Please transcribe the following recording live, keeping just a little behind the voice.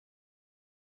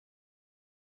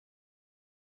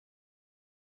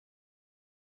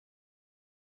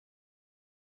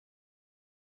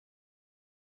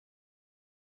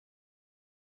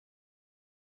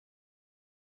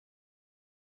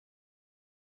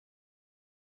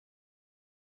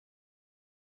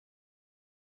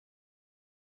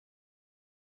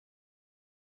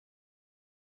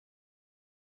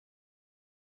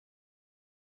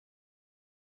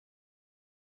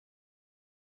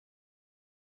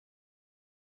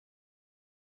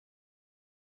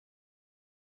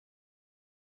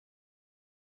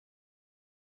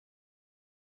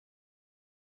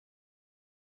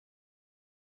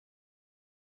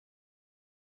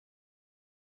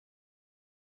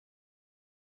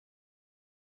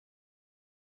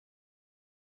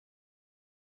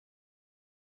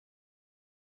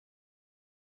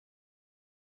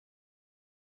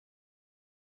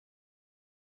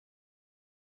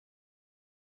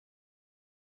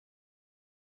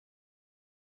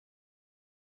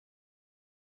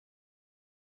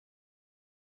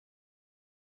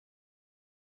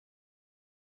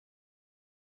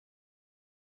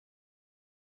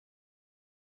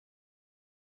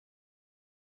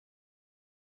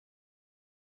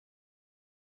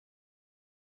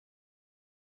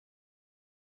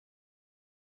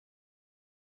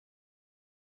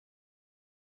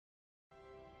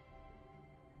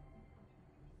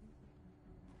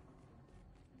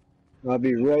I'll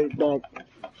be right back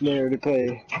there to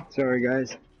play. Sorry,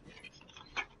 guys.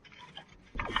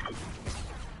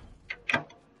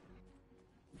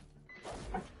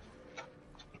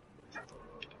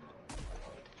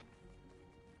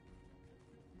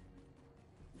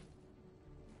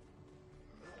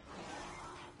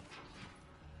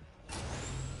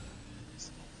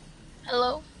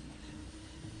 Hello?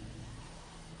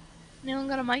 Anyone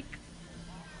got a mic?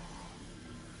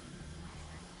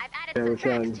 I've added some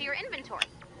tracks to your inventory.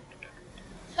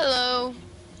 Hello.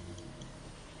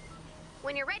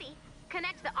 When you're ready,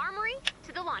 connect the armory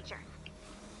to the launcher.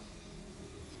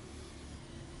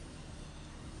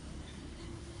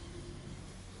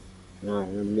 Alright,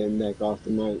 I'm getting back off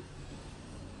the mic.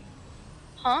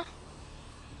 Huh?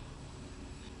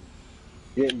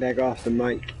 Getting back off the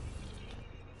mic.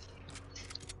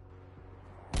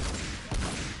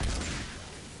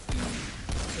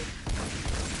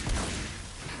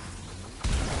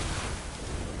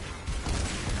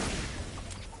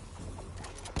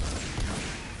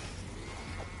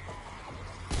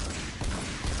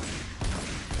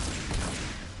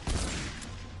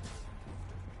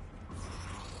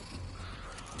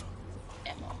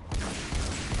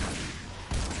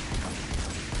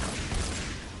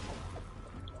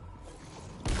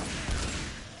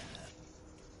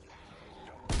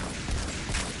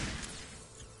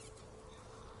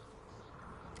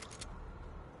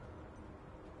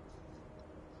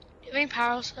 Do you have any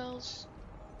power cells?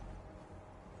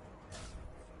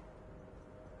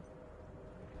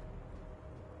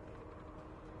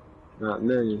 Not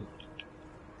many.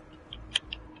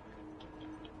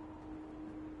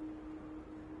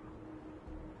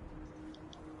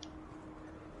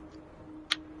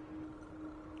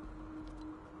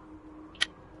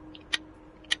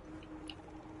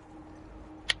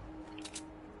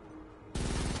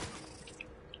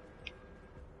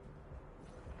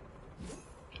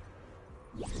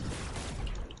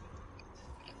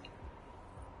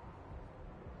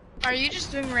 Are you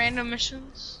just doing random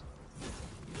missions?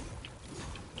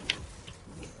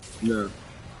 No.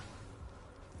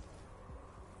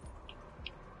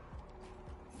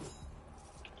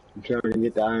 I'm trying to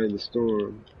get the eye of the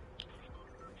storm.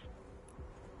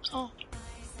 Oh.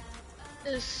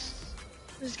 This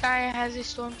guy has a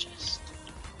storm chest.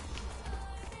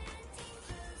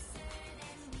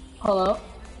 Hello?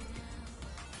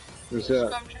 What's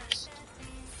up? Storm chest.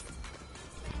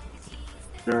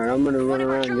 Alright, I'm gonna run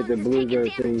around and get the blue guy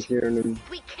things here in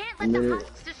We can't a let the minute.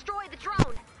 hosts destroy the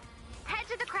drone. Head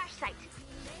to the crash site.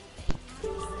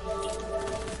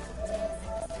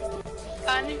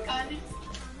 Got it.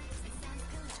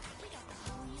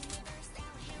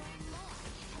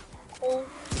 Oh.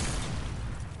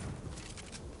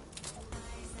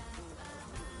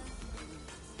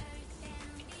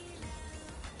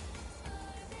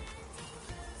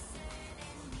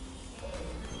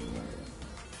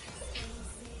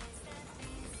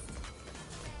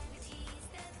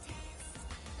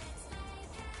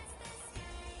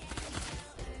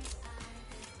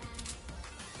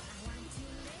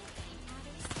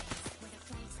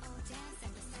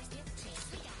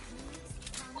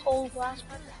 Cold glass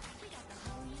weapon.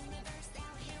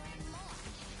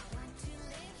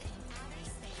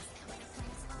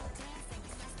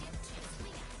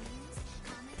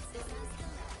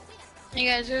 Hey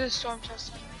guys, there's a storm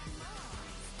chest.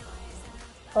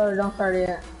 Oh, don't start it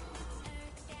yet.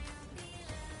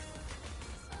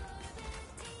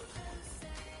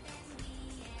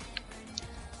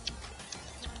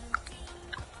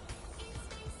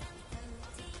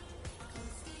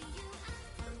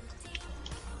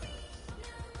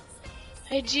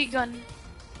 Hey G-Gun.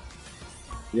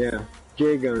 Yeah,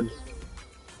 J-guns.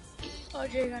 Oh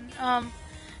J-Gun.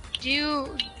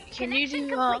 Can you do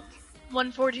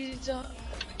 140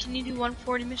 can you do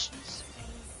 140 missions?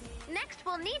 Next,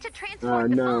 we'll need to transport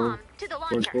the No. bomb to the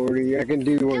launcher. 140. I can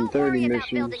do Don't 130 worry about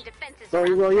missions. building defenses Oh,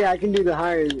 around well, the yeah, site. I can do the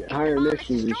higher If the bomb is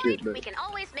missions and destroyed, shit, but we can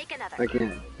always make another. I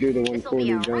can't do the This will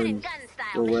be a 140 run and guns gun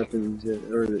style or mission. weapons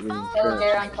or the Follow Yeah, the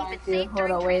here, bomb I'm and keep trying it to. safe Hold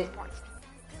during on, wait. transport.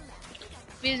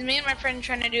 Because me and my friend are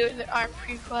trying to do it our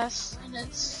pre-quest, and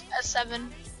it's at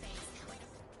 7.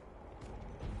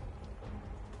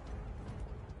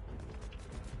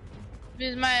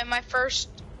 Because my first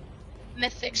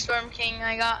mythic Storm King,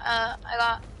 I got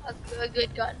a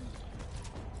good gun.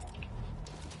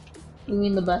 You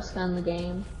mean the best gun in the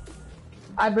game?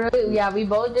 Yeah, we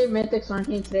both did Mythic Storm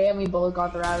King today, and we both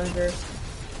got the Ravager.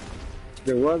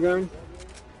 The what gun?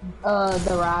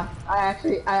 The Wrath. I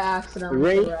accidentally. The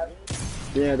Wraith? The Wrath.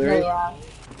 Yeah, the No, Wraith.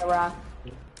 Wrath. The Wrath.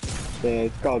 Yeah,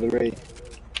 it's called the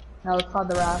Wraith. No, it's called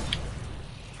the Wrath.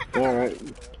 Alright.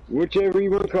 Whichever you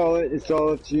want to call it, it's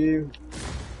all up to you.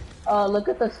 Look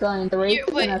at the sign. The race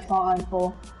is wait. an assault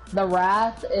rifle. The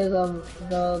wrath is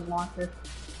the launcher.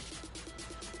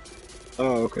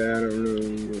 Oh, okay. I don't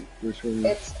know which one.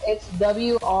 It's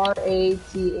WRATH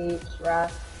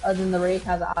wrath. Other than the wraith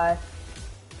has an I.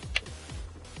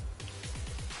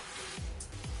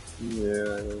 Yeah,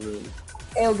 I don't know.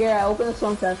 Hey, Garrett, open the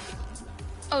storm chest.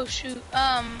 Oh shoot.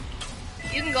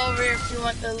 You can go over here if you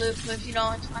want the loot, but if you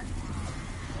don't, it's fine.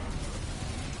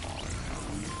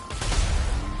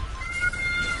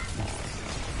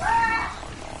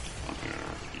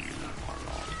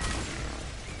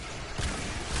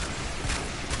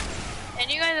 And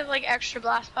you guys have like extra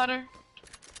blast powder?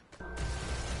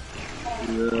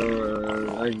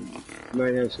 No, I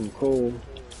might have some coal.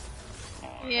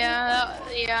 Yeah,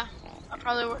 yeah. I'll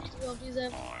probably work to be able to use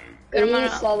that. Good amount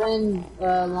of 87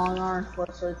 long arm, 4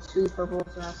 swords, 2 purples,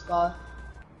 and a skull.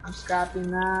 I'm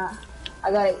scrapping that.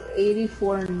 I got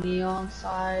 84 neon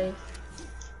size.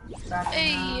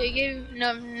 Hey, I gave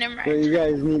no, never mind. So you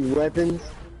guys need weapons?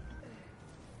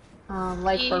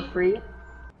 Like for free.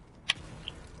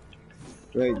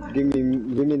 Like, give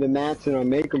me the mats and I'll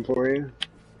make them for you.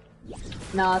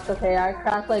 No, it's okay. I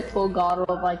craft like full gottle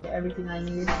of like everything I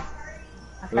need.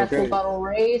 I craft Okay. full gottle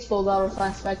rays, full gottle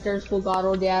science specters, full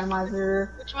gottle the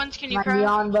atomizer. Which ones can you My craft?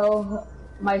 neon bow,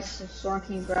 my storm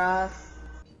king grass.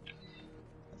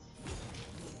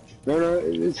 No,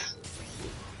 isn't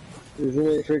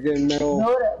it freaking metal?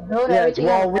 Build Yeah, it's everything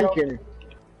wall out of metal. weakening.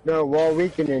 No, wall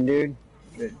weakening, dude.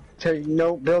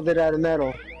 No, build it out of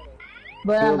metal.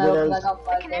 But I Build it know, out 'cause I of... got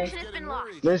 5 days. Connection has been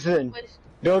lost. Listen, With,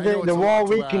 build I know it. The it's a wall lot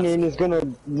to weakening is gonna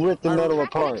rip the metal Track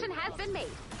apart. connection has been made.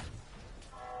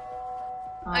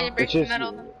 I did break It's the just,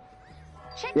 metal.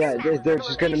 Check yeah, your map they're for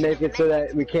just gonna location make of it so the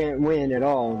that we can't win at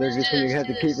all. They're just gonna have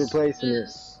to keep replacing it.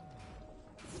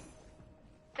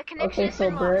 The connection Okay, has so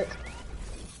been brick. lost.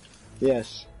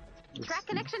 Yes. It's Track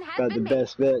connection has about the been made.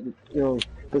 best bet,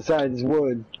 besides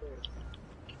wood.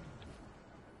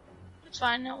 It's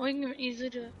fine. No, we can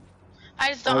easily do it. I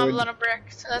just don't I have a would- lot of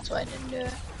bricks, so that's why I didn't do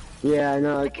it. Yeah, I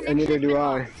know. The And neither connection do has been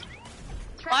I. lost.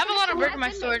 Well, I have a lot of brick in my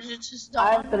Connection has been storage. It's just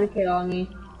I have don't. 3K on me.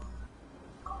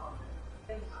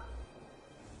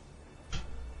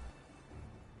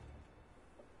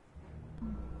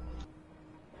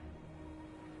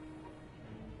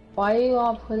 Why are you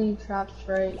all putting traps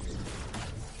right?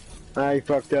 I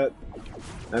fucked up.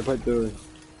 I put the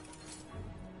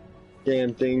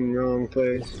damn thing wrong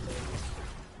place.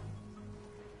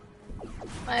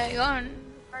 I go on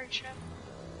hard trip.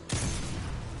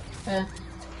 Yeah.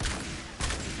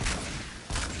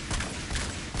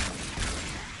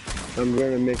 I'm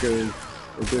gonna make a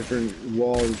different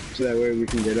wall so that way we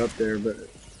can get up there, but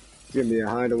it's gonna be a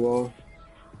hide wall.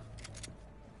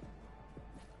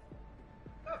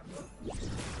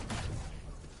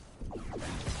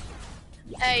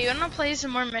 Hey, you wanna play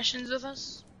some more missions with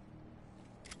us?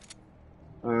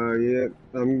 Yeah,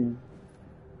 I'm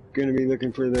gonna be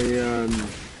looking for the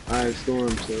Eye of Storm,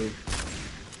 so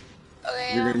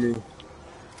Okay, you're gonna be.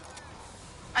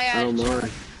 I I got don't it.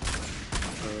 mind.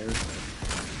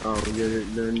 I'll get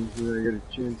it done when I get a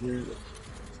chance here.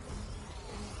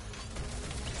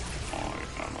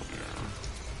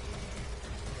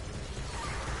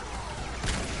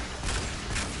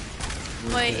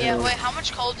 Wait, yeah, wait, how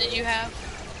much coal did you have?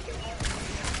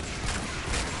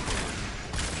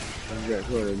 I've got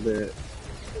quite a bit.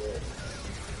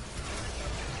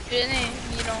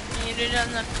 You don't need it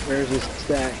on the... There's a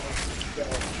stack.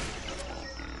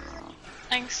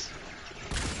 Thanks.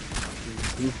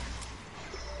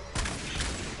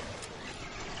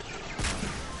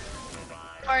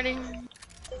 Party.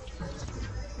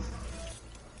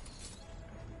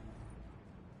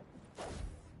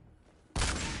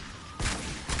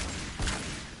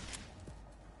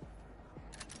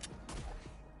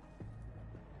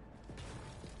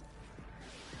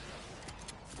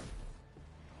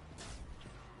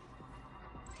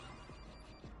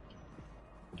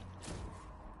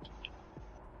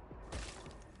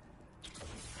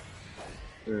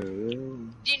 Do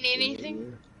you need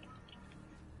anything?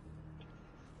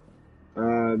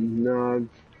 No,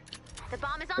 The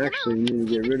bomb is on I the actually move. need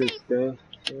to get Keep it rid of safe. stuff.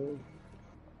 So.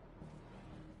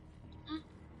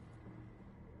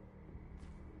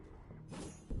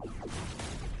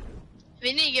 If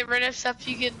you need to get rid of stuff,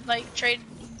 you could like trade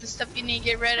the stuff you need to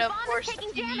get rid The of bomb for is stuff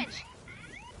taking you need. damage.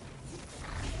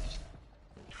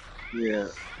 Yeah.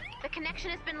 The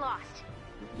connection has been lost.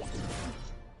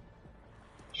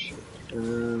 The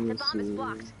Let's bomb is see.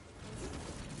 blocked.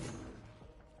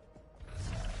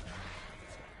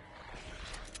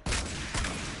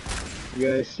 You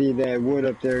guys see that wood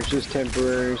up there? It's just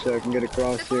temporary, so I can get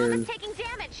across The here bomb is and taking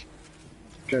damage.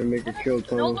 try to make a kill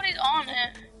tunnel. Nobody's on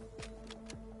it.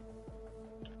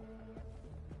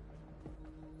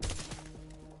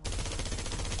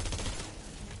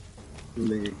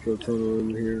 Make a kill tunnel in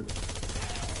here.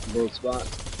 Both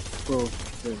spots. Well,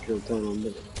 not kill tunnel,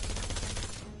 but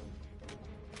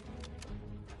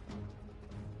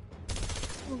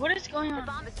What is going The on?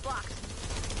 bomb is blocked.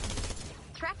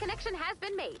 Track connection has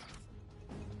been made.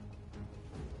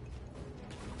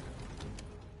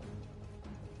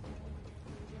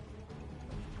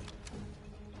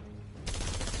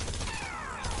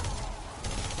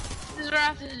 This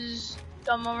wrath is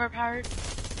dumb overpowered.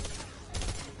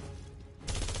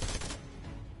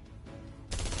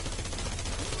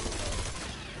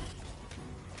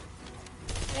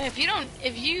 Yeah,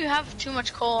 if you have too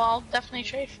much coal, I'll definitely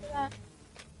trade for that.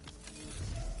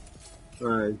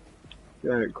 I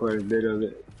got quite a bit of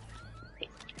it.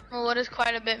 Well, what does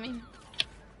quite a bit mean?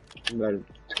 About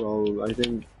 12, I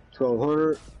think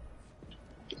 1200.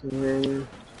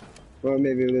 Well,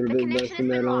 maybe a little The bit less connection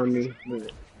than has that been on lost. me.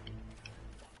 But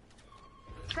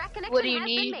Track connection What do you has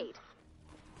need? been made.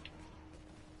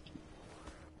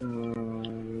 I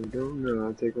don't know.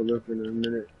 I'll take a look in a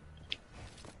minute.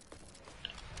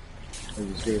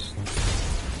 I'm just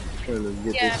trying to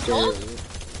get Yeah, this gold's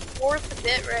started. worth a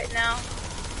bit right now.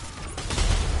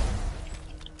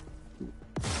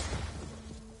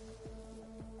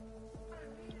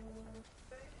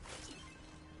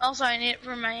 Also, I need it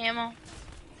for my ammo.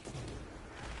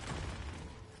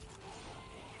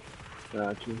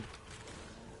 Gotcha.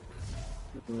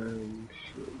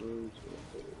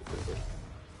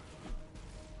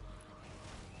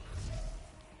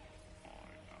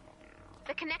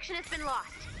 The connection has been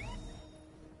lost.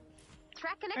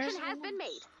 Track connection has been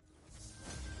made.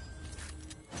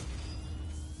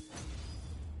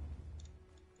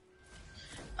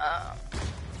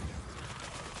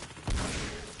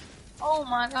 Oh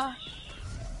my gosh.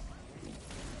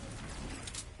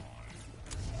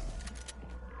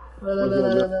 There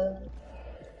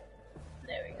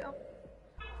we go.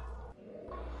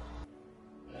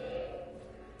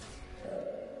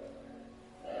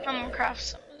 I'm gonna craft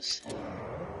some of this.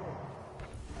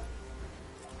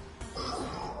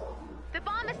 The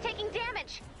bomb is taking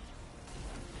damage.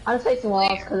 I'll just take some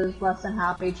walls because it's less than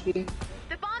half HP.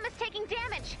 The bomb is taking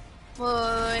damage.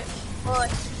 Wait.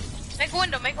 Make a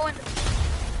window, make a window.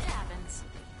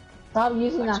 Stop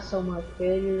using that so much,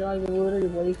 kid. You're like literally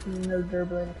wasting your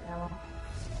durability ammo.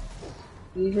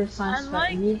 Use your science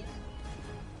strategy.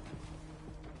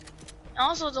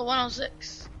 Also, it's a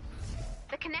 106.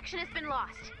 The connection has been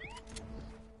lost.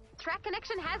 Track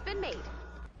connection has been made.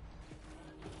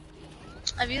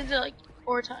 I've used it like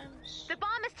 4 times. The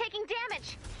bomb is taking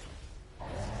damage.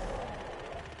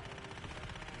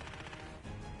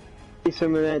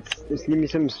 Some of that, just give me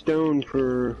some stone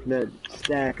for that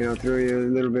stack and I'll throw you a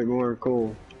little bit more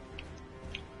coal.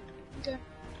 Okay.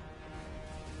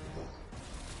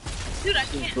 Dude, I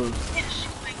can't shoot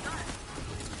my gun.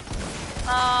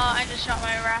 I just shot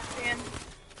my raft again.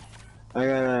 I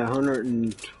got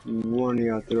 120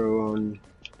 I'll throw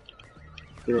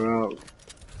out.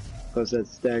 Plus that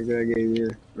stack that I gave you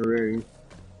already.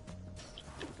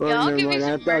 Well, Yeah, I'll never give you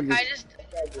mind, some brick. I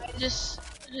just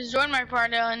join my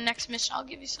party and next mission I'll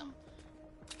give you some.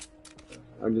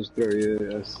 I'll just throw you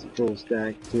a full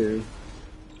stack too.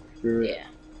 Screw it. Yeah.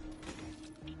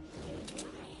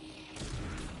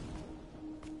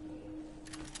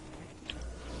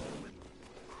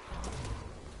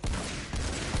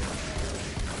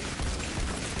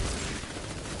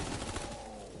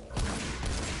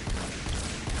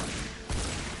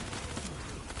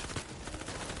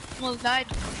 Almost died.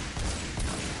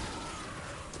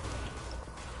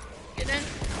 Get in.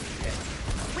 Okay.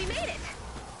 We made it.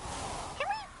 Can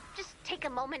we just take a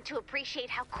moment to appreciate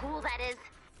how cool that is?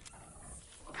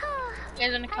 You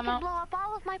guys gonna come I out? could blow up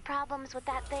all of my problems with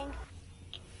that thing.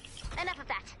 Enough of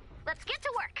that. Let's get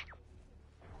to work.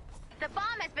 The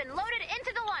bomb has been loaded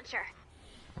into the launcher.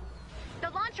 The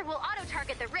launcher will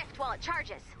auto-target the rift while it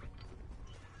charges.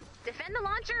 Defend the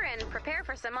launcher and prepare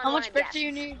for some How much unwanted brick guests. do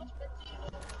you need?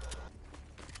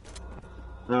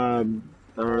 I don't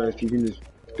know if you can just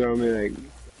throw me like,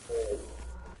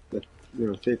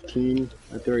 15.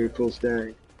 I throw you a full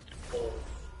stack.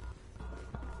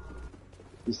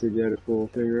 You said you had a full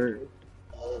thing, right?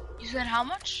 You said how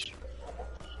much?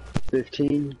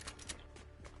 15.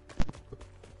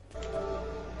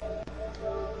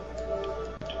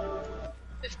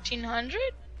 1,500?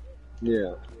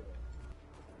 Yeah.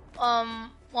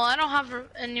 Well, I don't have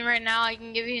any right now. I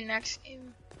can give you next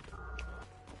game.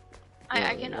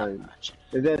 I can up.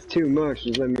 If that's too much,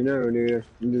 just let me know, dude.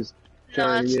 I'm just No,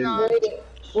 trying to it's get. not.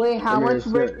 Wait, how I mean, much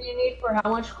brick do you need for how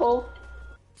much coal?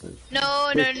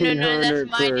 No, that's 1,500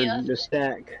 mine. for Yeah. the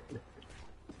stack.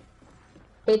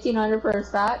 1,500 for a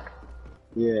stack?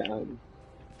 Yeah,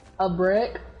 A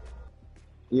brick?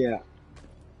 yeah.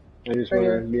 I just Right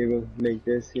want here. to be able to make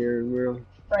this here real.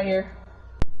 Right here.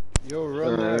 Yo,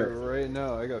 run that right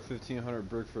now. I got 1,500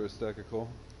 brick for a stack of coal.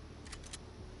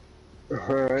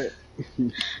 Alright.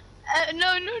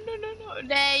 No.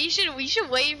 Nah, you should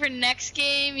wait for next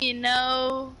game. You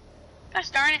know. Gosh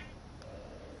darn it.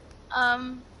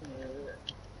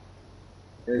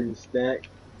 And stack.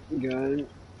 Got it.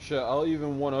 Shit, I'll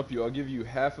even one up you. I'll give you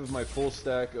half of my full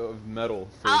stack of metal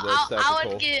for I that stack of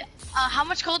coal. would get. How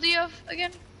much coal do you have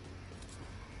again?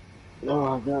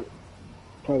 Oh, I've got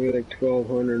probably like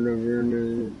 1,200 over in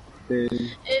the thing.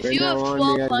 If Right you have now on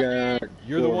me, I've 1,200, got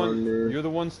You're the one. 400. You're the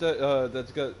one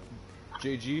that's got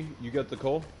JG. You got the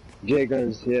coal. J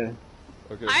guns, yeah.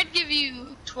 Okay. I'd give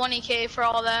you 20k for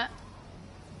all that.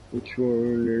 Which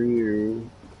one are you?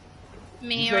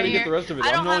 Me You try right to here. get the rest of it.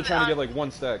 I don't I'm only have trying to it get like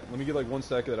one stack. Let me get like one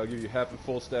stack of that. I'll give you half a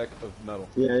full stack of metal.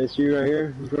 Yeah, it's you right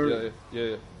here. In front?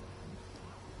 Yeah.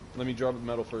 Let me drop the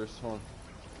metal first. Hold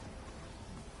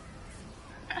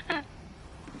on.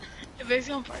 The big's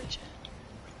gonna part chat.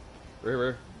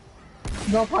 Where?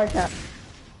 Go park that.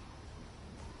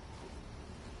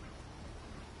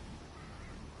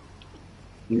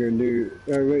 You're gonna do?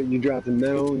 Wait, you drop the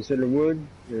metal instead of wood?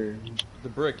 Or? The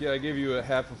brick. Yeah, I gave you a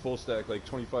half a full stack, like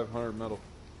 2,500 metal.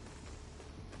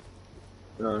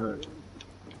 Alright.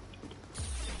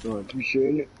 Oh, I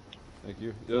appreciate it. Thank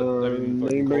you. Yeah, that means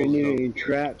fucking Anybody coal's need dope. any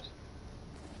traps?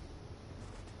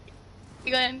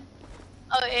 You going?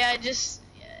 Oh yeah, just.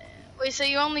 Wait, so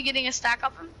you're only getting a stack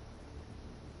of them?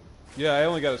 Yeah, I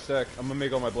only got a stack. I'm gonna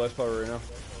make all my blast powder right now.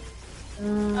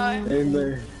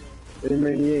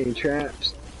 Anybody need any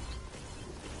traps?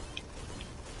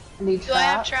 Need Do I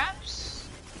have trap? traps?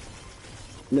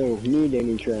 No, need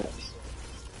any traps?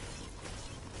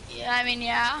 Yeah, I mean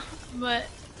yeah, but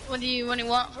what do you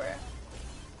want for it?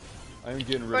 I'm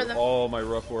getting For rid of them. all my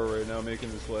rough ore right now,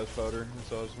 making this blast powder.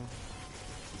 It's awesome.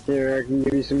 Here, I can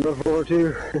give you some rough ore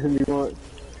too, if you want.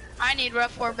 I need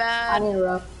rough or I bad. need a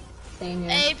rough. Same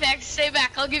here. Apex, stay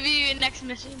back. I'll give you your next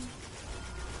mission.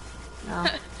 No.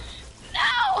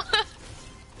 No!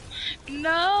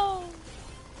 No!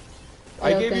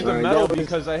 I gave you the Alright, metal that was-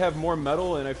 because I have more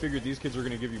metal, and I figured these kids were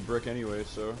gonna give you brick anyway.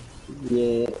 So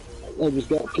Yeah, I just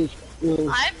got pissed. I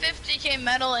have 50k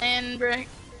metal and brick.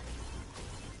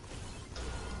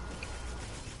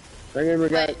 I never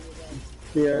got. Wait.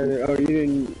 Yeah. Oh, you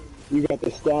didn't. You got the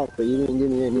stack, but you didn't give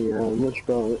me any. What you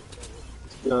call it?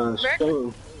 Brick?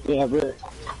 Stone. Yeah, brick.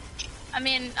 I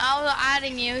mean, I was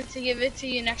adding you to give it to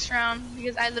you next round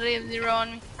because I literally have 0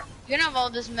 on me. You can have all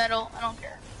this metal. I don't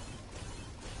care.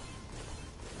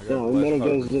 I got No, blast metal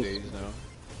powder does for this- days now.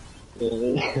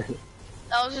 Yeah.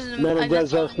 That was just a Metal I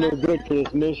does just us no good for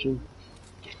this mission.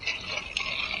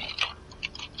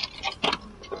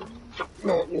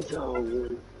 Man, it's all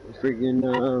good.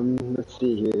 Freaking, let's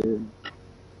see here.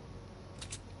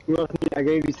 Well, I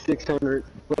gave you 600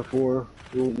 before,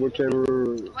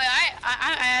 whichever. Wait,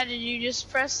 I added you.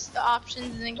 Just press the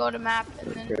options and then go to map and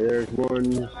Okay, then. there's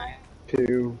 1,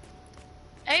 2,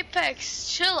 Apex,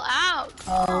 chill out.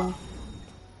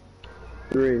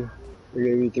 3. I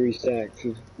gave you 3 stacks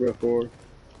of rough ore.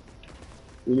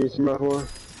 You need some rough ore?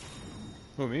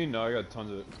 Who, me? No, I got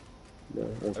tons of it. No,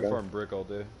 I okay. farm brick all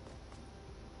day.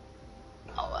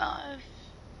 Oh well.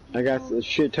 I got a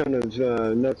shit ton of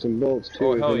nuts and bolts too.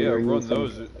 Oh if hell yeah, anybody run needs some.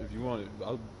 those if you want it.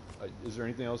 Is there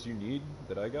anything else you need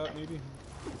that I got maybe?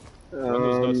 Run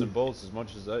those nuts and bolts as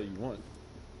much as that you want.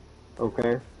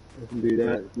 Okay, I can do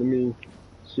that. Let me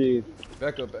see.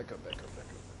 Back up.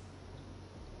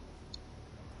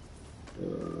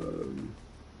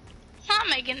 I'm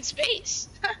making space.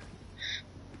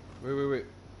 Wait.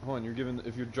 Hold on,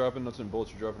 if you're dropping nuts and bolts,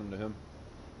 you're dropping them to him.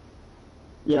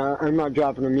 Yeah, I'm not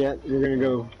dropping them yet. We're gonna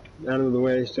go out of the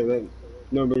way so that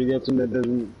nobody gets them that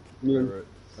doesn't. You know.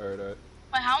 Alright. Wait,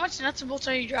 how much nuts and bolts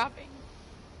are you dropping?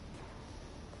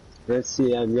 Let's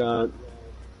see. I've got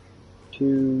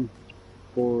 2,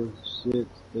 4, 6,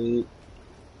 8,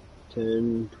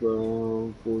 10,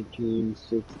 12, 14,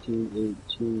 16,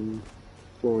 18,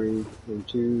 20,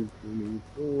 22,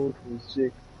 24,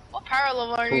 26. What power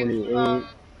level are you? 28.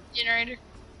 Generator.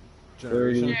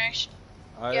 Generation? Generation.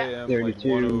 I Yeah. am 32,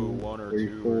 like 101 or 2 or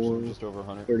 34, something, just over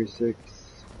 100. 36.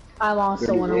 I'm also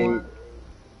 38, 101.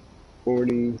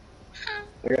 40.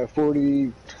 I got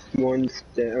 41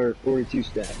 or 42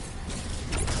 stacks.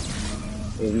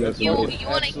 And that's You all. want to give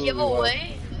Absolutely wild.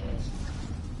 away?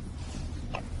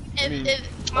 I mean,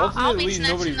 I'll be ultimately,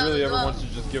 nobody snatching those really as ever well. wants to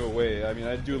just give away. I mean,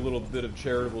 I do a little bit of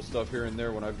charitable stuff here and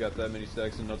there when I've got that many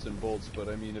stacks of nuts and bolts. But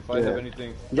I mean, if I have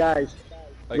anything, Guys,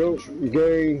 I go, can.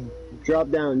 Gary, drop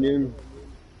down, dude.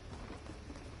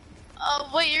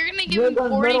 Wait, you're gonna give him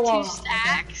Jacob's middle 42 wall.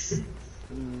 stacks?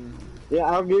 Yeah,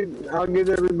 I'll give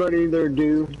everybody their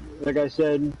due. Like I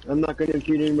said, I'm not gonna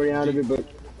cheat anybody out of it, but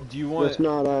Do you let's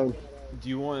want? not Do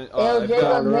you want? Yo, I've got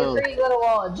Jacobs, make around. sure you go to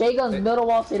wall. Jacobs, Hey. build a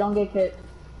wall so you don't get kicked.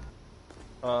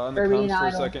 On the For being comms for a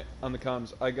idle. second. On the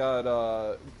comms, I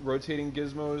got rotating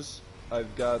gizmos.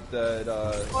 I've got that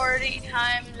 40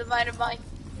 times divided by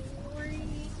 3.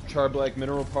 char black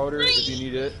mineral powder if you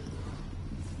need it.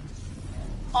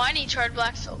 Oh, I need charred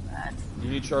black so bad. You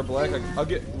need char black. I'll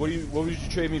get. What would you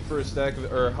trade me for a stack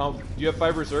of? Or how? Do you have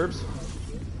fibrous herbs?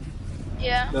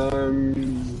 Yeah.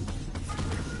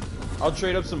 I'll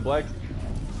trade up some black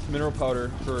mineral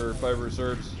powder for fibrous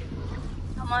herbs.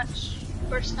 How much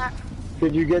per stack?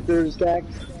 Did you get their stacks?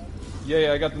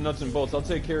 Yeah, I got the nuts and bolts. I'll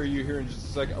take care of you here in just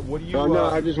a second. What do you? Oh no,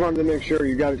 I just wanted to make sure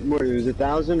you got what it was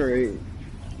 1,000 or 8.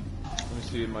 Let me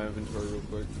see in my inventory real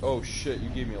quick. Oh shit, you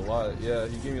gave me a lot. Yeah,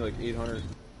 you gave me like 800.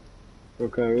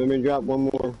 Okay, let me drop one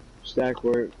more stack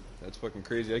for it. That's fucking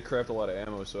crazy. I craft a lot of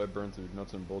ammo, so I burned through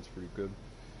nuts and bolts pretty good.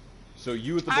 So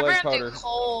you with the I black burned powder. through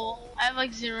coal. I have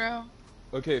like 0.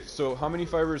 Okay, so how many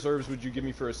fibrous herbs would you give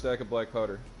me for a stack of black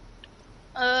powder?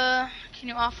 Can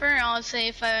you offer? I'll say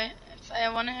if I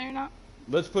want it or not.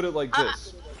 Let's put it like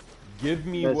this. Give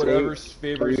me That's whatever 8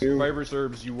 fibrous for you.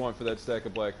 herbs you want for that stack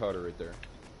of black powder right there.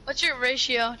 What's your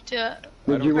ratio to? I Did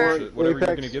don't you give a want shit. Whatever you're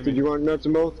Apex? gonna give Did me. you want nuts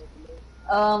and bolts?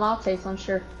 I'll take some,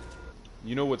 sure.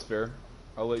 You know what's fair.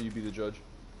 I'll let you be the judge.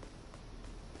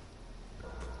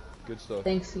 Good stuff.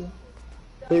 Thanks you.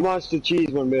 He wants the cheese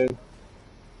one, babe.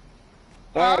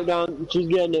 Alright, Don, she's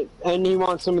getting it. And he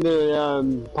wants some of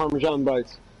the Parmesan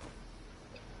bites.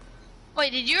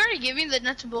 Wait, did you already give me the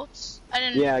nuts and bolts? I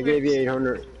didn't. Yeah, I gave you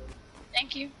 800.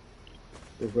 Thank you.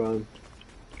 No problem.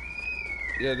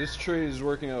 Yeah, this trade is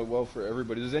working out well for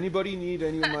everybody. Does anybody need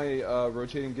any of my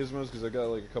rotating gizmos? Because I got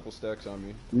like a couple stacks on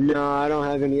me. No, I don't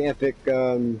have any epic,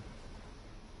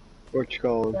 what you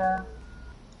call them? Yeah.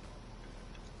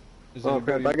 Is Oh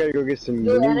crap, I gotta go get some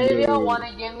Dude, new any of y'all glue. want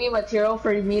to give me material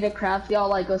for me to craft y'all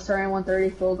like a certain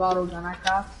 130 full bottle gun I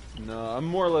craft? No, I'm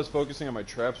more or less focusing on my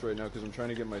traps right now because I'm trying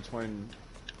to get my twine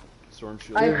storm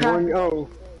shield. I There's one,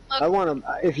 I want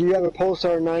to, if you have a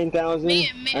Pulsar 9000, Me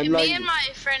I'd like, and my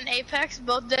friend Apex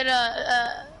both did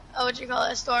a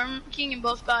Storm King and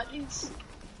both got these.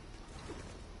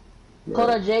 Hold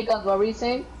on, Jacob, what were you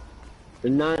saying? a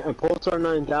Pulsar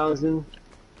 9000.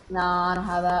 Nah, I don't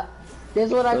have that. This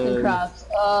is what I can craft.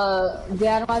 The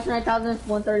Atomizer 9000,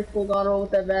 130 full god roll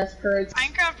with the best perks.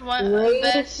 Minecraft one Race,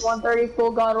 best. 130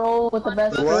 full god roll with the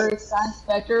best What? perks. Science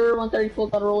Spectre, 130 full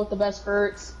god roll with the best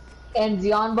perks. And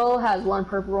Zionbo has one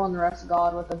purple roll and the rest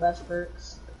god with the best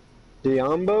perks.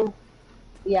 Diambo?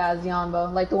 Yeah,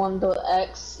 Zionbo. Like the one with the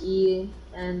X, E,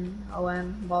 N, O,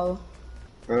 N, bow.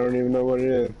 I don't even know what it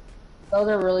is. Those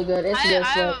are really good. It's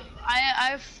this look.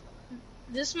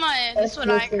 This is what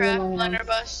I craft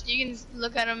blunderbuss. You can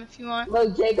look at them if you want.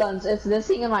 Look, J-Guns, it's this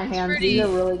thing in my hands. pretty- These are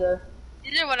really good.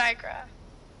 These are what I craft.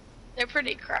 They're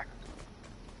pretty cracked.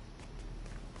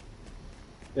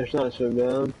 It's not so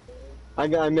bad.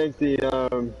 I make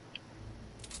the,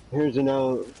 here's an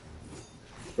I'm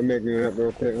making it up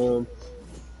real quick.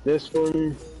 This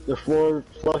one, the floor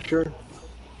flusher.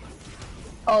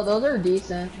 Oh, those are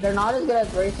decent. They're not as good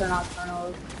as Race, they're not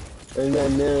turnovers. And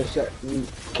then there's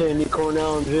candy corn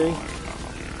LMG.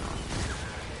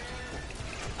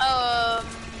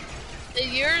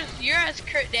 Yours has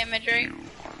crit damage, right?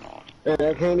 Yeah,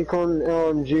 that candy corn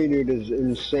LMG, dude, is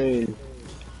insane.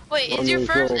 Wait, is your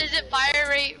first, is it fire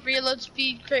rate, reload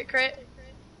speed, crit?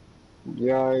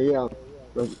 Yeah.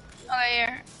 Okay,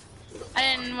 here. I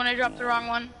didn't want to drop the wrong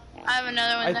one. I have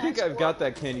another one. I think I've got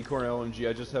that candy corn LMG.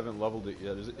 I just haven't leveled it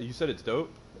yet. You said it's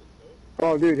dope?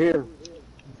 Oh, dude, here.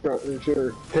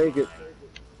 Sure, take it.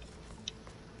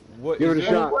 What Give is it a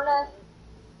shot.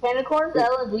 Candy corns,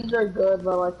 LMGs are good,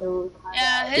 but like they're kind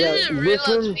Yeah, his is a this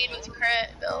reload one- speed with crit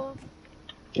build.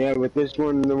 Yeah, with this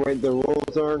one, the way the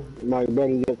rolls are, my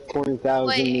buddy's at 20,000 and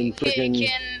Wait, freaking.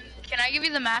 can I give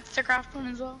you the mats to craft one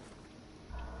as well?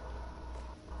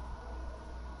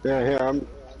 Yeah, here, I'm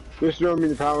just throwing me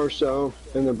the power cell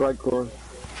and the bright core.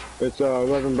 It's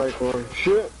 11 bright core.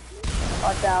 Shit!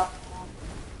 Watch out.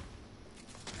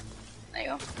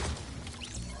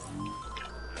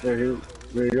 There you go.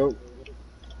 There you go.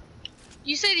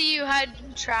 You said you had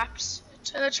traps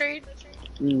to trade?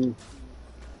 Mm.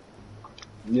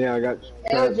 Yeah, I got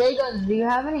Hey, traps. J-Guns, do you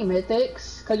have any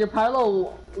mythics? Cause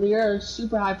you're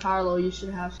super high power low, you should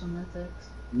have some mythics.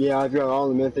 Yeah, I've got all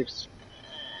the mythics.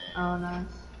 Oh, nice.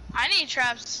 I need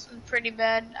traps pretty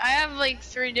bad. I have like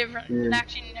 3 different. Yeah.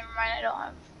 Actually, never mind. I don't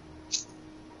have.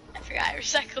 I forgot I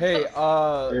recycled Hey,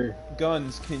 them.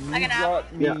 Guns, can I you can drop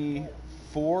Yeah. me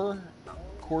 4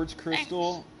 quartz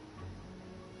crystal?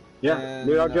 Yeah,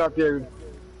 dude, I'll And drop you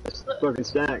Look, fucking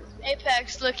stacks.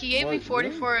 Apex, look, he gave me What,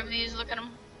 44 of these. Look at them.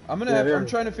 I'm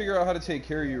trying to figure out how to take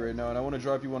care of you right now, and I want to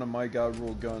drop you one of my god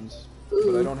rule guns,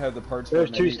 but I don't have the parts for There's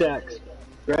it. 2 stacks.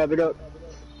 Grab it up.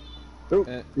 Oh,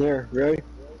 there, ready?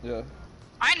 Yeah.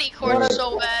 I need quartz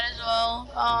so bad as well.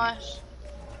 Gosh.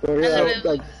 So And here,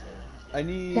 then I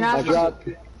need. Can I I have dropped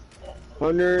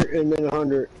 100 and then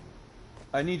 100.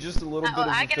 I need just a little bit of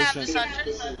I can have this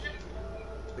efficient 100.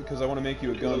 because I want to make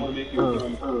you a gun.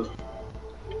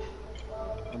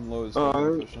 I'm low as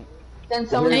efficient. Then Now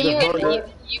somebody Here's you a can,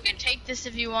 100. you can take this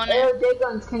if you want Hey, it.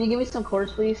 J-Guns, can you give me some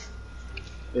quartz, please? Cause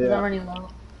I'm Yeah. running low.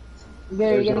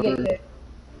 You're gonna get hit.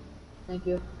 Thank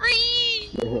you.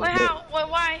 What? How? What?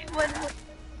 Why? What?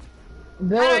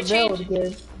 Build, change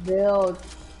dude. Build.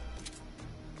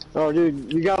 Oh,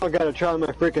 dude, you gotta try my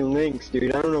freaking links,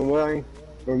 dude. I don't know why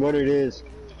or what it is.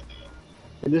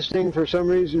 And this thing, for some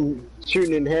reason,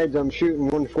 shooting in heads, I'm shooting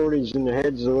 140s in the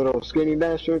heads, the little skinny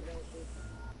bastard.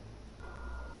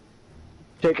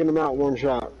 Taking them out one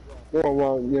shot.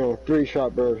 Well,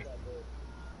 3-shot burst.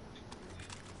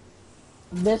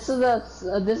 This is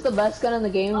the best gun in the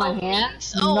game in my hand.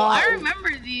 Links? Oh, I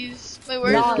remember these. Wait,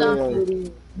 where's Not the?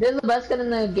 including. This is the best gun in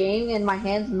the game in my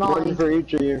hands. Not One for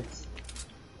each of you.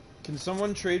 Can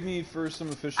someone trade me for some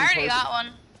efficient I already parts? got one.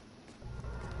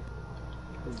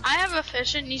 I have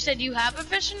efficient. You said you have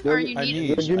efficient, or you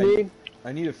need it? What do you need?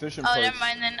 I need efficient Oh, parts. never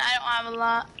mind then. I don't have a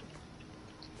lot.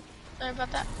 Sorry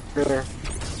about that. There.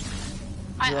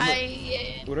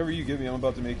 Yeah. Whatever you give me, I'm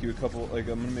about to make you a couple. Like,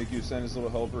 I'm gonna make you a Santa's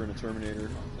Little Helper and a Terminator.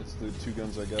 It's the 2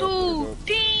 guns I got. Dude,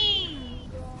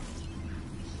 dang!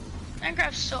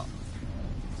 Minecraft's so.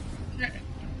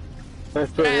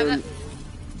 That's Can I have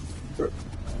for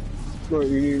what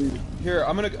you need. Here,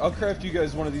 I'll craft you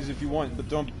guys one of these if you want, but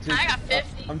don't take. I got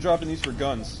 50. I'm dropping these for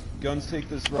guns. Guns take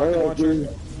this rocket Alright, launcher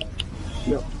dude.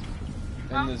 Yep.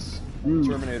 and this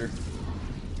Terminator.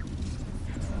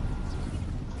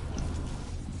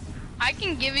 I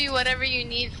can give you whatever you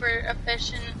need for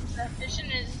efficient. The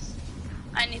efficient is.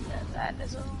 I need that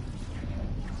as well.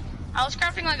 I was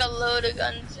crafting like a load of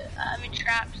guns.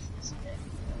 Traps.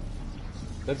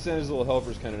 That Santa's Little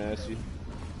Helper's kind of nasty.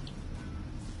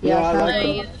 Yeah, I Santa like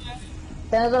Like,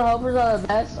 them. Little Helpers are the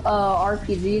best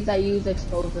RPGs that use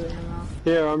explosive ammo.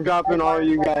 Here, I'm dropping all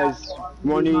you guys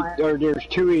one each, or there's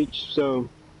 2 each, so.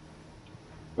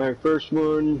 My first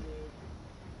one.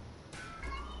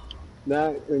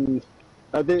 That, and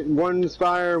I think one's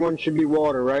fire, one should be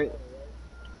water, right?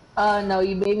 No,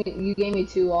 you gave me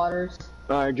 2 waters.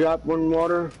 Alright, drop 1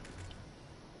 water.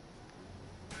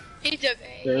 he took.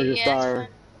 There's your Yeah, fire.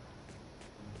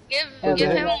 give Okay.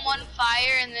 him 1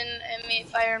 fire and then me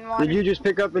fire and water. Did you just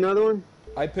pick up another one?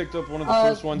 I picked up one of the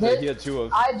first ones that he had 2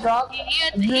 of. I dropped.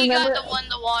 He got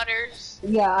the waters.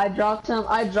 Yeah, I dropped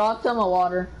him a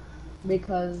water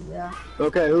because yeah.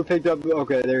 Okay, who picked up?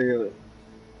 Okay, there you go.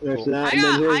 There's Cool. that, and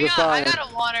then here's a fire. I got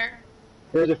a water.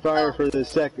 Here's a fire for the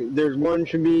second. There's one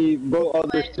should be both. Oh,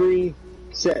 there's 3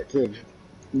 sets of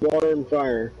water and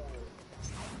fire.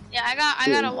 Yeah, I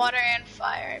got a water and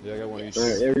fire. Yeah, I got one each.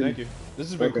 Alright, Thank you. This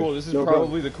has been Okay. cool. This is No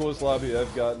probably problem. the coolest lobby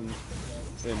I've gotten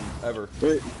in ever.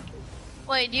 Wait,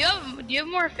 Wait, do you have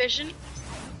more efficient?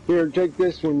 here, take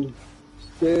this one.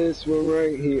 This one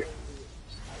right here.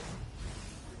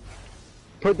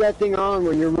 Put that thing on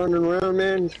when you're running around,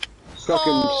 man.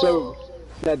 Fucking so.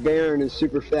 That Baron is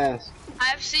super fast.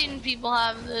 I've seen people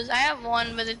have those. I have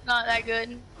one, but it's not that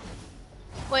good.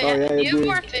 Wait, Oh, yeah, do you have dude.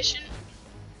 more efficient?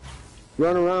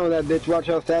 Run around with that bitch. Watch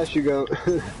how fast you go.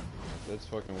 That's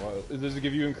fucking wild. Does it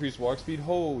give you increased walk speed?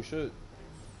 Oh shit.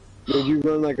 Dude, you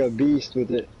run like a beast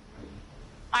with it.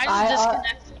 I just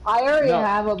disconnected. I already No.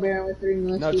 have a Baron with 3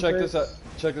 million. Now check this out.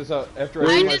 Check this out. After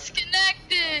I I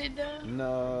disconnected.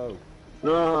 No.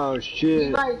 Oh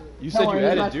shit. You said you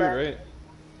added dude, right?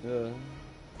 Yeah.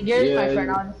 Gary's my Yeah,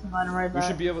 friend. I'll just invite him right We back.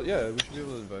 should be able. Yeah, we should be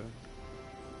able to invite him.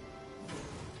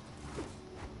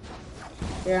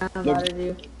 Yeah, I invited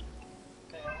you.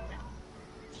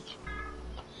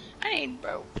 I need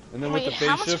bro. And then Wait, with the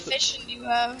how phase much shift, efficient do you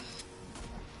have?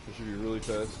 it should be really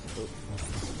fast.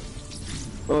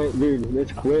 Oh, dude,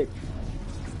 it's quick.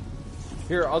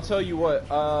 Here, I'll tell you what.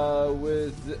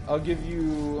 I'll give you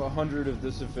 100 of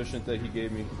this efficient that he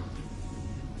gave me.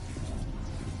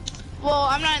 Well,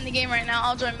 I'm not in the game right now.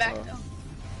 I'll join back though.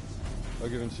 I'll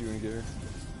give them to you when you get here.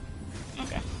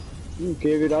 Okay. You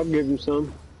give it, I'll give him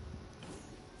some.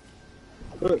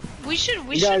 Look, We should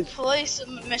guys, play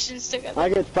some missions together. I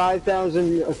get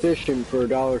 5,000 efficient for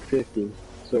 $1.50,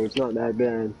 so it's not that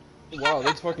bad. Wow,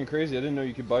 that's fucking crazy. I didn't know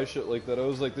you could buy shit like that. I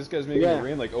was like, this guy's making it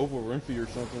rain like Oprah Winfrey or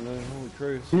something, man. Holy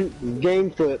Christ.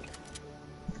 Game Flip.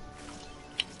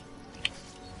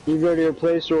 You go to your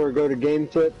Play Store, go to Game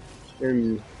Flip,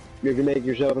 and you can make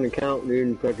yourself an account, dude,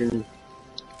 and fucking...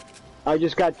 I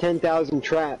just got 10,000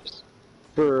 traps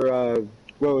for,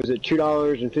 what was it,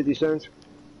 $2.50?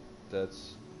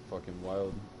 That's fucking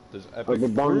wild. Does Epic Like a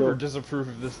approve bundle. or disapprove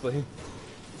of this thing?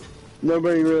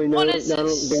 Nobody really knows. What is I don't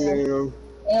this? think they know.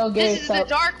 This is the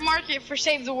dark market for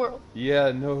Save the World.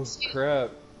 Yeah, no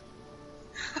crap.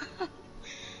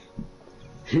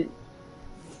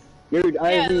 Dude,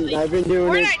 I've been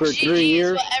doing it Fortnite for GG 3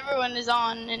 years. is what everyone is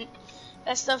on, and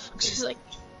that stuff is like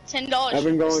 $10. I've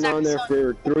been going on there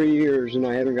for 3 years, and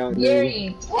I haven't gotten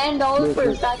Gary, $10 for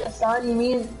a stack of sun? You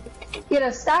mean get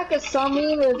a stack of sun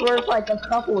is worth like a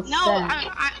couple of cents? No,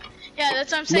 yeah,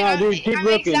 that's what I'm saying. No, dude, keep I'm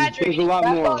looking. There's exaggerating. a lot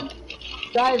more.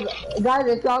 Guys,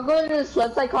 if y'all go to this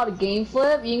website called Game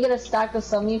Flip, you can get a stack of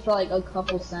sun for like a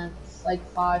couple cents, like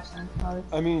 5 cents probably.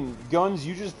 I mean, Guns,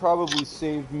 you just probably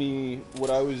saved me what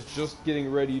I was just getting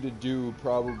ready to do,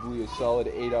 probably a solid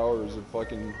 8 hours of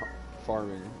fucking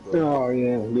farming. But... Oh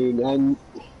yeah, dude,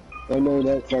 I know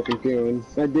that fucking feeling.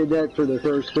 I did that for the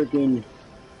first freaking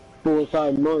 4 or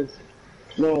 5 months.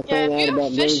 Now I found out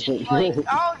about Vincent.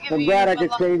 I'm glad I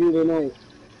could save you tonight.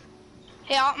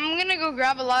 Hey, I'm gonna go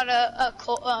grab a lot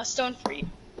of stone for you.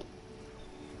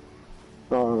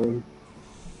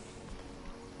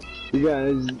 You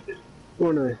guys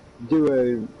wanna do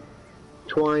a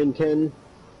twine 10?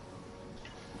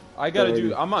 I gotta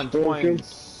do. I'm on twine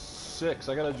 6.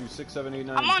 I gotta do 6, 7, 8,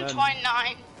 9. I'm on 10. twine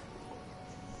 9.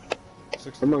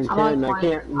 I'm on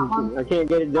 10. I can't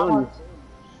get it done.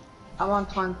 I'm on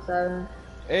twine 7.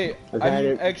 Hey,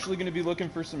 I'm actually going to be looking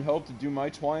for some help to do my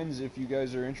twines. If you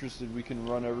guys are interested, we can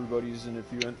run everybody's, and if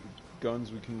you want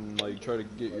Guns, we can like try to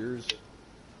get yours.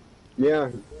 Yeah,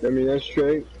 I mean that's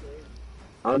straight.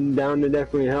 I'm down to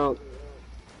definitely help.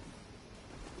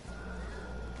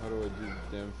 How do I do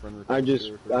damn friend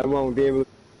request? I won't be able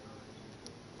to,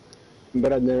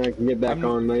 but then I can get back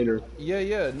on later.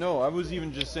 Yeah, no, I was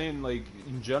even just saying, like,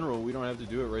 in general, we don't have to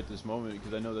do it right this moment,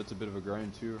 because I know that's a bit of a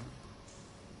grind, too.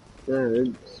 Yeah,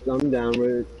 I'm down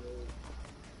with it.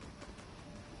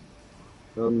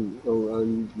 I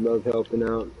love helping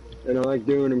out. And I like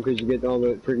doing them because you get all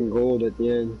the freaking gold at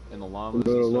the end. And the llamas. The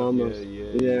little llamas.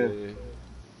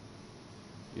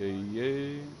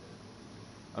 Yeah.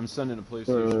 I'm sending a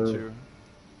PlayStation too.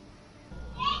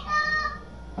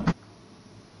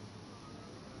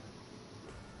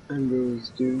 And those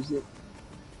dudes.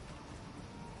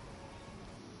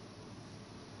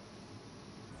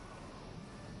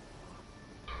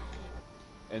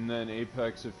 And then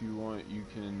Apex, if you want, you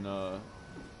can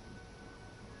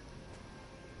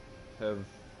have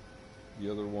the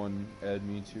other one add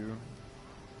me to.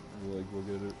 We'll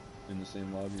get it in the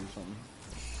same lobby or something.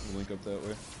 We'll link up that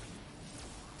way.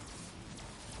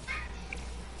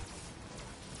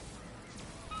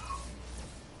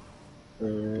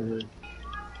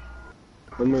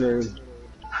 I'm gonna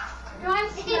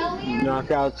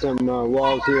knock out some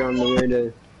walls here on the way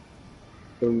to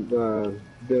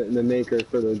the maker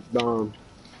for the bomb.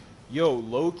 Yo,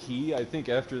 low key, I think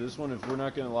after this one, if we're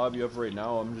not gonna lobby up right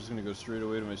now, I'm just gonna go straight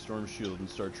away to my storm shield and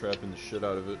start trapping the shit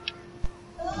out of it.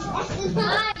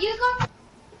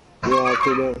 Yeah,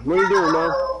 after that. What are you doing,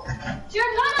 man?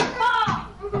 You're gonna fall!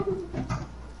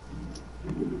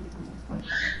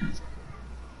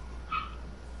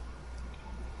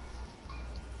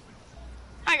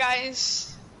 Hi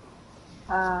guys.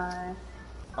 Hi.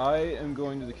 I am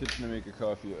going to the kitchen to make a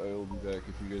coffee. I will be back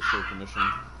if you guys take permission.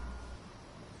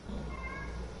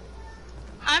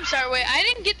 I'm sorry, wait, I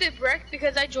didn't get the brick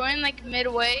because I joined like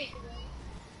midway.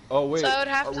 Oh wait, So I would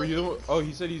have were you? Oh,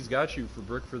 he said he's got you for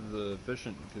brick for the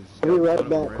efficient. I'll be right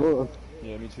back. Hold on.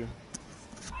 Yeah, me too.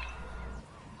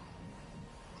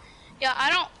 Yeah,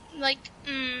 I don't like.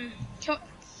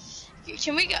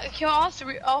 Can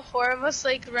all 4 of us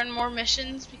like run more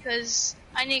missions because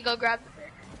I need to go grab the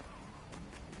brick.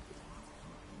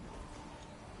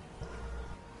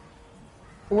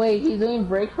 Wait, he's doing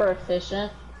break for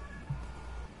efficient?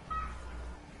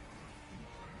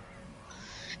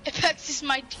 Apex is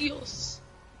my deals.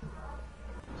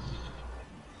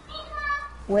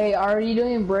 Wait, are you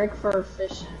doing break for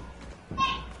efficient?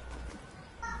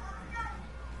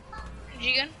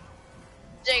 J-Gun,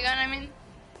 I mean.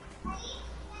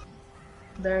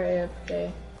 They're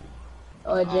AFK.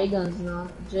 Oh, J-Gun's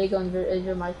not. J-Gun, is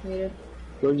your mic muted?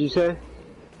 What did you say?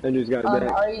 I just got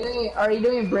back. Are you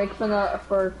doing break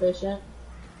for efficient?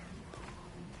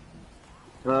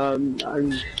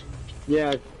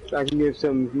 Yeah, I can give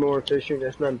some more efficient.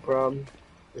 That's not a problem.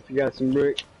 If you got some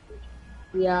brick.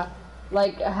 Yeah.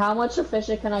 Like, how much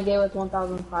efficient can I get with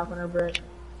 1,500 brick?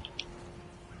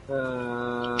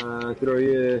 Throw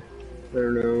you, I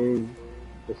don't know,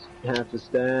 just half a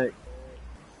stack.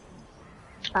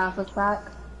 Half a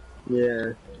stack?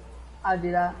 Yeah. I'll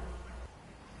do that.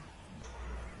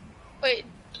 Wait,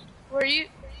 were you?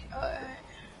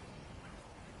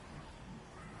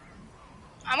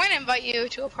 I'm gonna invite you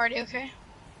to a party, okay?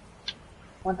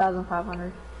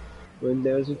 1,500.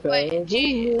 Wait,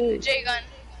 J Gun,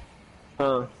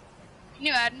 Huh. can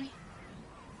you add me?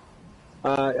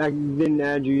 I didn't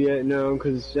add you yet, no,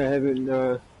 because I haven't,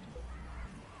 been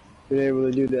able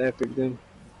to do the epic thing.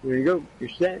 There you go, you're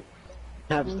set.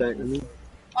 Half stack, I mean.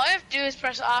 All you have to do is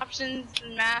press options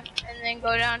and map, and then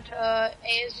go down to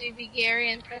ASVB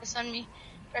Gary and press on me.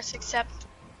 Press accept.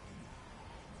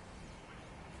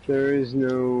 There is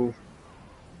no...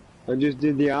 I just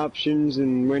did the options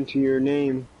and went to your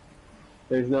name.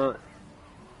 There's not...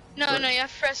 No, you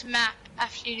have to press map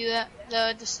after you do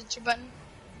that, the center button.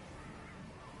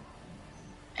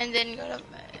 And then go to,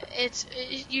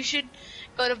 you should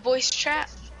go to voice chat,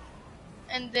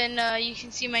 and then you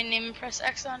can see my name and press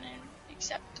X on it and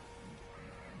accept.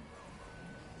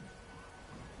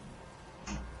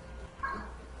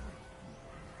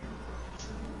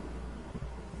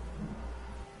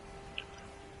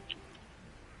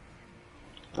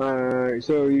 Alright,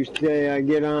 so you say I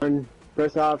get on,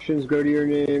 press options, go to your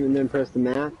name, and then press the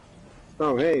map?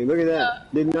 Oh, hey, look at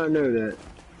that. Did not know that.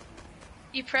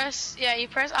 You press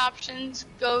options,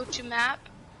 go to map,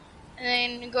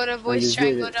 and then go to voice chat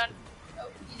and go down. Oh,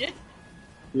 you did?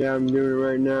 Yeah, I'm doing it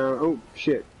right now. Oh,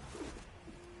 shit.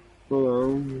 Hold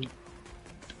on.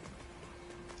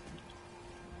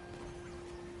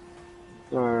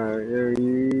 Alright, there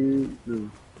you...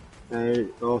 Alright,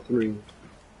 all three.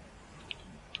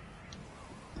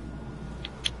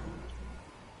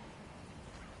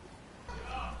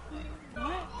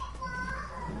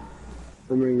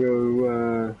 I'm gonna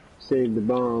go, save the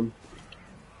bomb.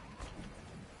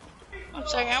 I'm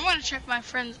sorry, I'm gonna check my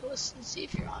friends list and see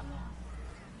if you're on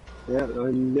there. Yeah,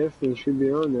 I definitely should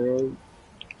be on there. I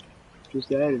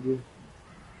just added you.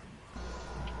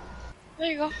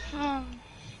 There you go.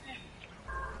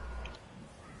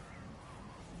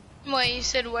 Wait, you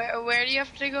said where do you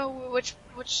have to go? Which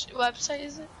website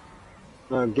is it?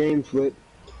 GameFlip.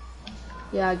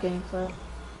 Yeah, GameFlip.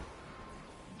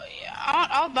 Yeah,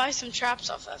 I'll buy some traps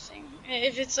off that thing.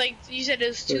 If it's like, you said it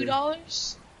was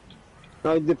 $2?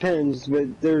 It depends,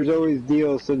 but there's always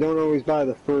deals, so don't always buy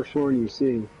the first one you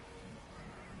see.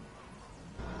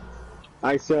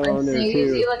 I sell on there too.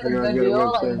 You see like a good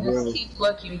deal, and just well. keep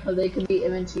looking because they can be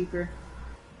even cheaper.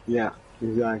 Yeah,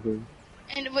 exactly.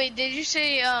 And wait, did you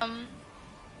say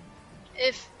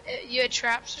if you had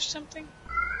traps or something?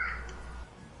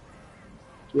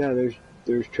 Yeah,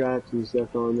 there's traps and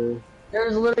stuff on there.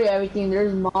 There's literally everything.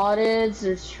 There's moddeds,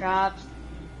 there's traps.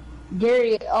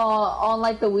 Gary, on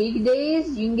like the weekdays,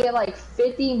 you can get like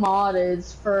 50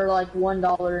 moddeds for like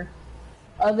 $1.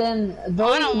 Then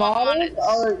those moddeds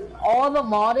are all the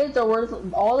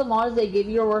moddeds they give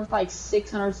you are worth like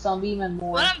 600 sunbeam and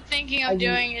more. What I'm thinking of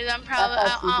doing is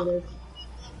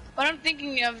what I'm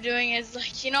thinking of doing is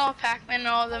like, you know, Pac-Man and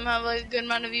all of them have like a good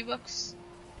amount of V-Bucks.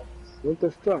 What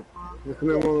the fuck? How come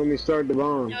it won't let me start the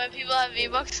bomb? And when people have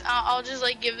V-Bucks, I'll just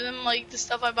like give them like the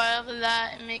stuff I buy off of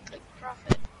that and make like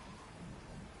profit.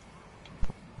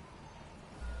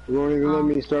 It won't even let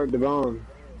me start the bomb.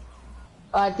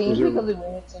 I think it's because we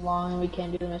waited too long and we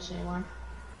can't do the mission anymore.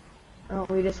 Oh,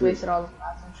 we just wasted all the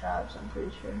flats and traps, I'm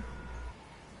pretty sure.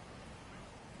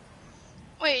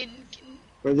 Wait.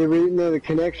 Or no, the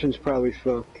connection's probably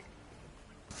fucked.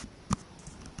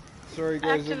 Sorry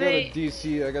guys, I got a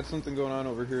DC. I got something going on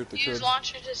over here at the crib. Use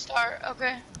launcher to start.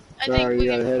 Okay. I think we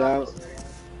gotta head out.